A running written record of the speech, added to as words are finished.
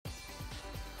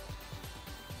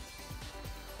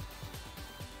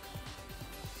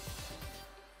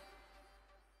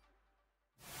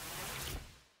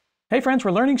Hey friends,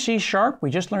 we're learning C#. We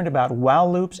just learned about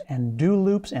while loops and do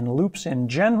loops and loops in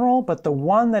general, but the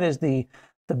one that is the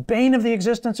bane of the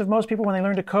existence of most people when they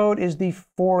learn to code is the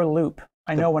for loop.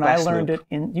 I know when I learned it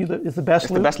in, it's the best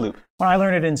loop. It's the best loop. When I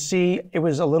learned it in C, it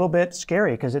was a little bit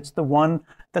scary because it's the one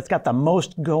that's got the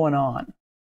most going on.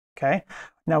 Okay?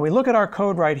 Now we look at our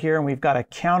code right here and we've got a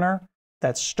counter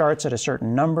that starts at a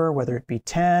certain number, whether it be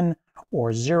 10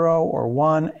 or 0 or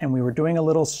 1, and we were doing a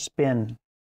little spin.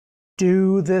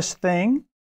 Do this thing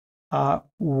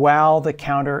while the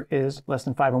counter is less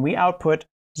than 5. And we output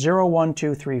 0, 1,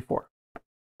 2, 3, 4.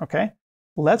 Okay?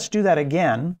 Let's do that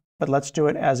again, but let's do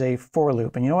it as a for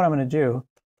loop. And you know what I'm going to do?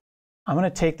 I'm going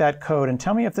to take that code, and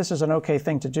tell me if this is an okay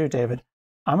thing to do, David.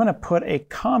 I'm going to put a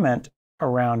comment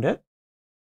around it.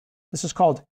 This is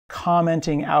called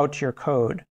commenting out your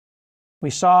code. We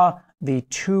saw the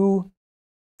 2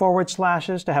 forward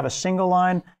slashes to have a single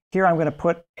line. Here I'm going to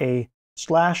put a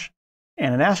slash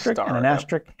and an asterisk and an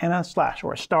asterisk and a slash,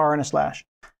 or a star and a slash.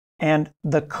 And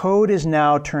the code is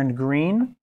now turned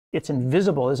green. It's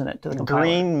invisible, isn't it, to the compiler?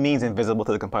 Green means invisible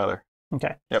to the compiler.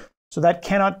 Okay. Yep. So that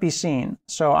cannot be seen.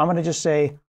 So I'm going to just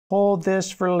say, hold this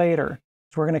for later.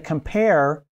 So we're going to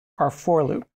compare our for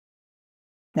loop.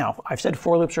 Now, I've said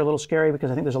for loops are a little scary because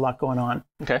I think there's a lot going on.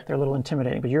 Okay. They're a little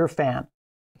intimidating, but you're a fan.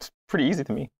 It's pretty easy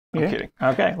to me. I'm kidding.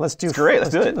 Okay, let's do. It's great.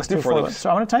 Let's do it. Let's do for loops.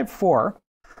 So I'm going to type for.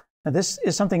 Now this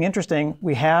is something interesting.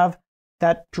 We have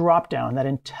that drop down, that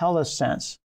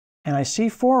IntelliSense, and I see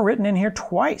for written in here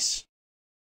twice.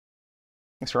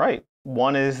 That's right.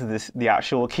 One is the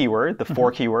actual keyword, the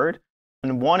for keyword,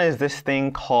 and one is this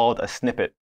thing called a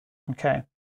snippet. Okay.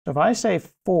 So if I say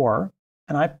for,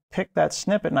 and I pick that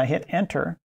snippet and I hit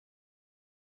enter,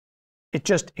 it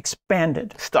just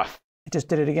expanded. Stuff. It just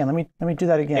did it again. Let me do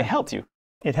that again. It helped you.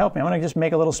 It helped me. I'm going to just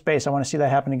make a little space. I want to see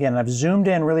that happen again. And I've zoomed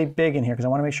in really big in here because I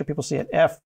want to make sure people see it.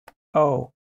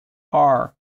 F-O-R.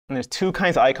 And there's 2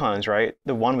 kinds of icons, right?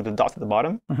 The one with the dots at the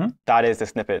bottom, that is the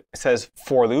snippet. It says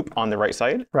for loop on the right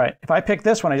side. Right. If I pick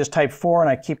this one, I just type for and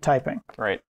I keep typing.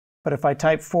 Right. But if I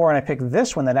type for and I pick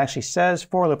this one that actually says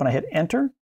for loop and I hit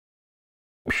enter,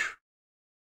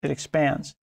 it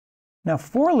expands. Now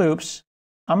for loops,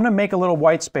 I'm going to make a little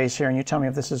white space here and you tell me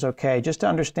if this is okay, just to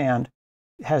understand.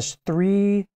 It has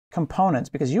 3 components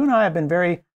because you and I have been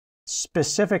very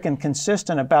specific and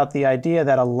consistent about the idea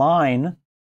that a line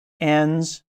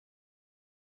ends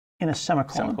in a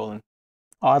semicolon.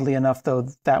 Oddly enough, though,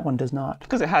 that one does not.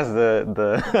 Because it has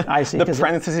the I see, the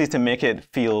parentheses to make it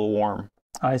feel warm.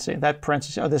 I see. That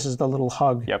parenthesis, oh, this is the little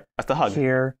hug. Yep, that's the hug.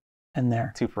 Here and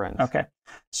there. 2 parentheses. Okay.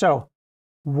 So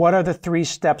what are the 3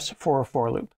 steps for a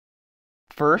for loop?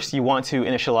 First, you want to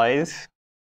initialize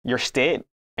your state,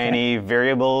 any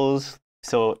variables.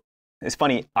 So it's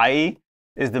funny, I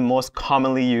is the most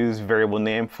commonly used variable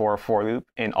name for a for loop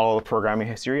in all of programming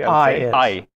history.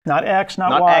 I. Not X, not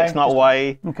Y. Not X, not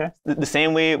Y. Okay. The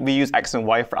same way we use X and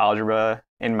Y for algebra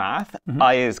in math,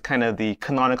 I is kind of the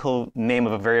canonical name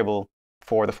of a variable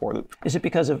for the for loop. Is it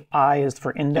because of I is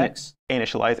for index?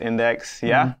 Initialize index,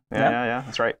 yeah. Yeah,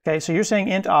 that's right. Okay, so you're saying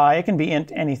int I. It can be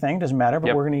int anything, doesn't matter,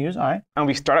 but we're going to use I. And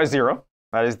we start at 0.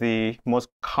 That is the most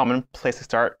common place to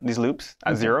start these loops,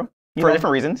 at 0. For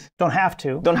different reasons. Don't have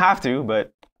to. Don't have to,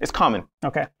 but it's common.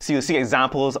 Okay. So you'll see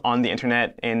examples on the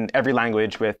internet in every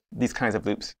language with these kinds of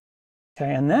loops.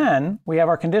 Okay, and then we have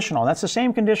our conditional. That's the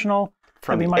same conditional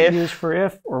that we might use for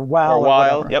if or while. Or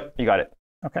while, yep, you got it.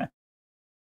 Okay.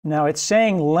 Now it's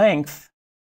saying length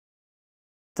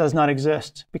does not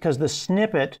exist because the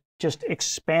snippet just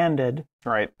expanded.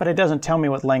 Right. But it doesn't tell me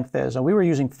what length is. And we were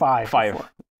using 5 before.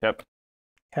 Yep.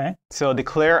 Okay. So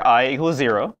declare I equals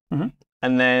 0.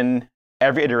 And then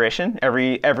every iteration,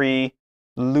 every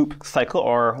loop cycle,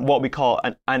 or what we call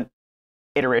an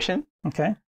iteration,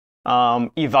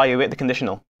 evaluate the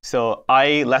conditional. So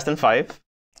I less than 5.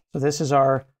 So this is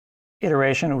our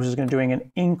iteration, which is going to doing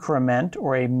an increment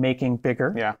or a making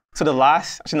bigger. Yeah. So the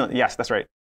last, actually no, yes, that's right.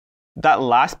 That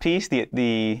last piece,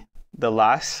 the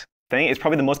last thing, is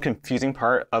probably the most confusing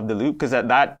part of the loop because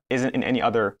that isn't in any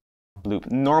other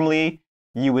loop. Normally,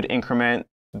 you would increment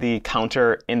the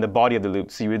counter in the body of the loop.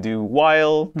 So you would do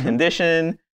while,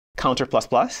 condition, counter plus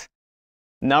plus.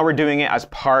 Now we're doing it as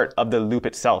part of the loop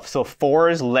itself. So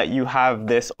fors let you have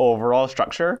this overall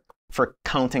structure for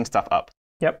counting stuff up.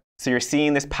 Yep. So you're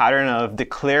seeing this pattern of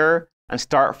declare and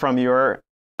start from your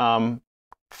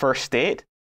first state,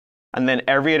 and then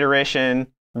every iteration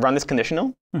run this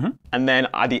conditional, and then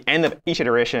at the end of each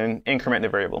iteration, increment the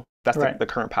variable. That's the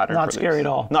current pattern. Not scary at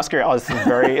all. Not scary at all. This is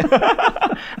very,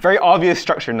 very obvious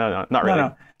structure. No, not really.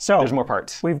 No. So there's more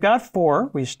parts. We've got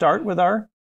 4. We start with our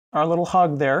little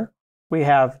hug there. We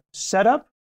have setup,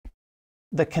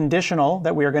 the conditional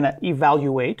that we are going to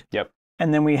evaluate. Yep.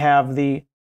 And then we have the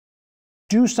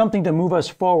do something to move us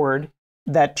forward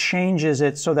that changes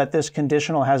it so that this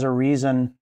conditional has a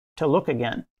reason to look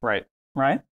again. Right.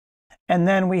 Right? And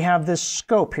then we have this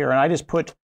scope here, and I just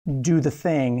put do the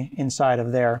thing inside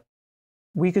of there.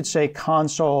 We could say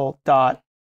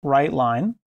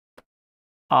console.writeLine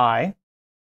I.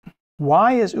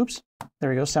 Why is, oops, there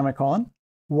we go, semicolon.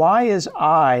 Why is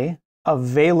I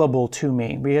available to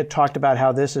me? We had talked about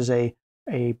how this is a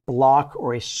block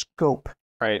or a scope.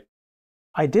 Right.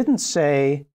 I didn't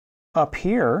say up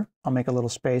here, I'll make a little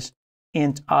space,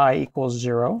 int I equals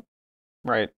 0.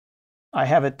 Right. I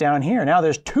have it down here. Now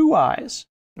there's two i's.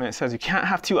 And it says you can't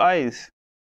have two i's.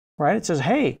 Right? It says,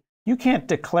 hey, you can't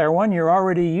declare one. You're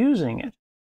already using it.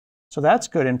 So that's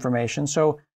good information.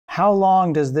 So how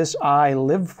long does this I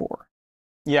live for?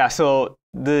 Yeah, so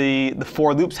the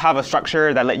for loops have a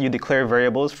structure that let you declare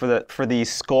variables for the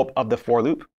scope of the for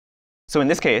loop. So in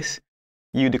this case,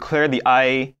 you declare the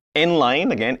I in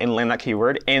line, again, in line that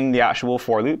keyword, in the actual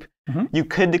for loop. Mm-hmm. You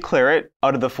could declare it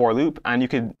out of the for loop, and you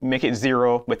could make it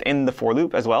 0 within the for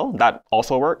loop as well. That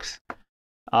also works.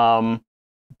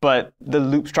 But the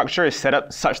loop structure is set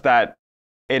up such that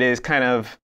it is kind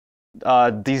of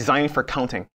designed for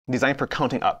counting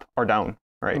up or down,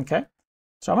 right? Okay.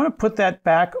 So I'm going to put that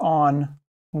back on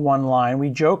one line. We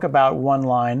joke about one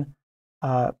line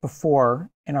before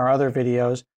in our other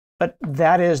videos, but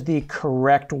that is the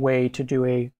correct way to do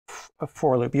a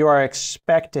for loop. You are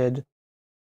expected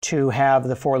to have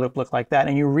the for loop look like that.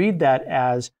 And you read that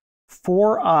as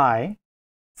for I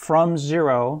from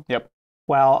 0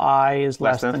 while I is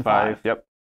less than 5. Yep.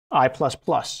 I plus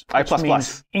plus. I plus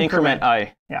plus. Increment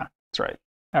I. Yeah. That's right.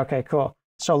 Okay, cool.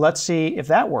 So let's see if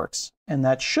that works. And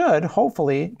that should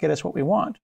hopefully get us what we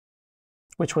want,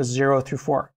 which was 0 through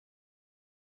 4.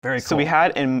 Very cool. So we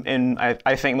had in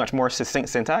I think much more succinct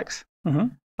syntax. Mm-hmm.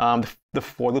 The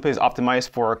for loop is optimized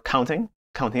for counting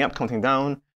up, counting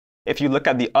down. If you look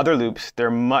at the other loops,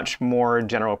 they're much more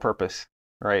general purpose,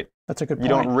 right? That's a good point. You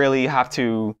don't really have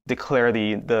to declare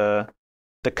the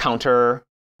counter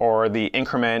or the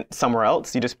increment somewhere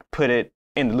else. You just put it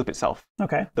in the loop itself.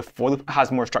 Okay. The for loop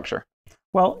has more structure.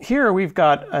 Well, here we've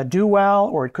got a do while,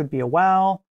 or it could be a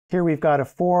while. Here we've got a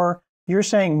for. You're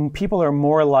saying people are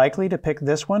more likely to pick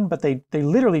this one, but they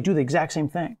literally do the exact same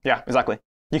thing. Yeah, exactly.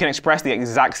 You can express the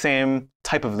exact same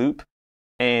type of loop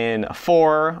in a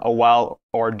for, a while,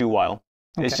 or a do while.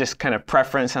 Okay. It's just kind of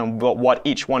preference and what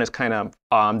each one is kind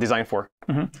of designed for.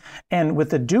 Mm-hmm. And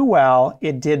with the do while,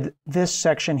 it did this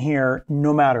section here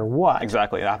no matter what.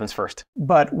 Exactly, it happens first.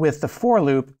 But with the for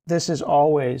loop, this is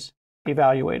always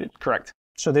evaluated. Correct.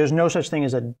 So there's no such thing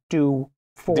as a do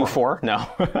for. Do for? No.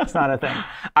 It's not a thing.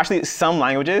 Actually, some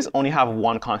languages only have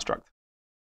one construct.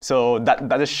 So that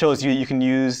just shows you can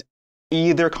use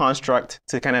either construct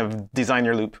to kind of design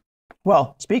your loop.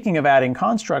 Well, speaking of adding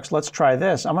constructs, let's try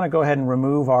this. I'm going to go ahead and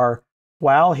remove our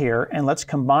while here, and let's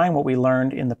combine what we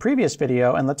learned in the previous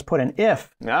video, and let's put an if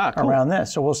around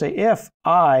this. So we'll say if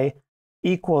I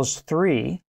equals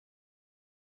 3,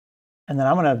 and then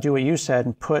I'm going to do what you said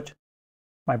and put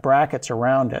my brackets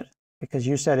around it, because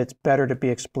you said it's better to be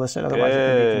explicit, otherwise it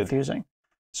can be confusing.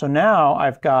 So now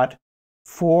I've got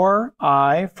for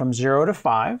I from 0 to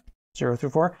 5, 0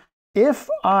 through 4. If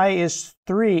I is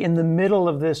 3 in the middle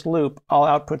of this loop, I'll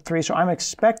output 3. So I'm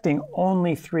expecting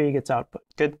only 3 gets output.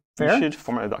 Good. Fair? You should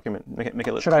format the document. Make it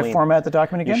look Should clean. I format the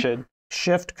document again? You should.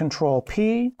 Shift Control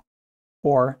P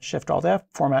or Shift Alt F,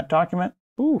 format document.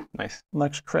 Ooh, nice.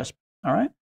 Looks crisp. All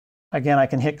right. Again, I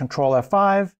can hit Control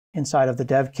F5 inside of the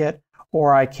dev kit,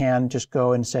 or I can just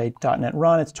go and say .NET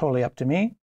Run. It's totally up to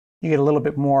me. You get a little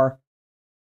bit more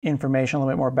information, a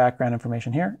little bit more background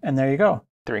information here, and there you go.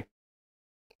 3.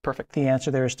 Perfect. The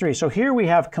answer there is 3. So here we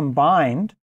have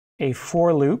combined a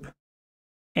for loop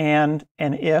and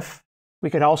an if. We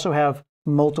could also have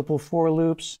multiple for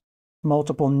loops,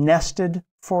 multiple nested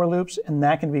for loops, and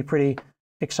that can be pretty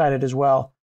excited as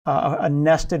well. A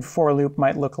nested for loop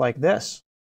might look like this,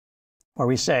 where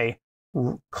we say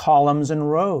columns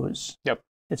and rows. Yep.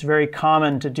 It's very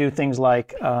common to do things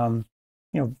like,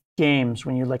 games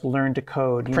when you learn to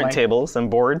code. You Print tables and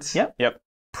boards. Yep.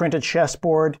 Print a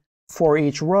chessboard for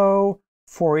each row,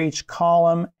 for each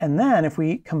column, and then if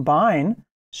we combine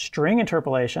string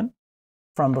interpolation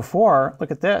from before, look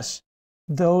at this.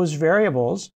 Those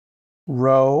variables,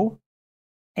 row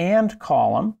and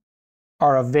column,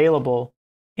 are available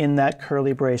in that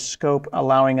curly brace scope,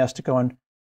 allowing us to go and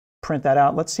print that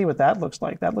out. Let's see what that looks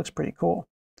like. That looks pretty cool.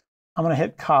 I'm going to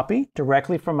hit copy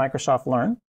directly from Microsoft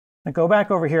Learn. Now go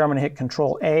back over here. I'm going to hit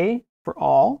Control A for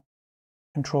all,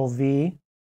 Control V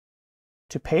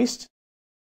to paste.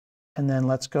 And then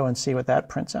let's go and see what that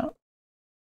prints out.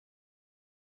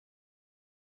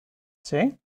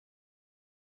 See?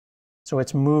 So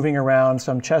it's moving around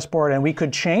some chessboard, and we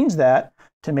could change that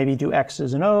to maybe do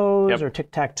X's and O's or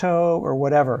tic-tac-toe or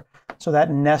whatever. So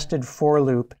that nested for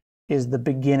loop is the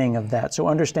beginning of that. So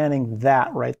understanding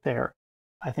that right there,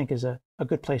 I think is a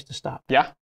good place to stop.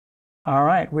 Yeah. All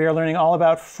right, we are learning all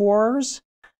about fors,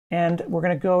 and we're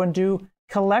going to go and do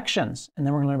collections, and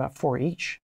then we're going to learn about for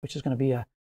each, which is going to be a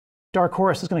dark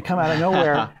horse that's going to come out of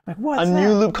nowhere. Like, what's a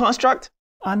new loop construct?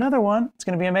 Another one. It's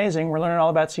going to be amazing. We're learning all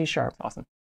about C#. Awesome.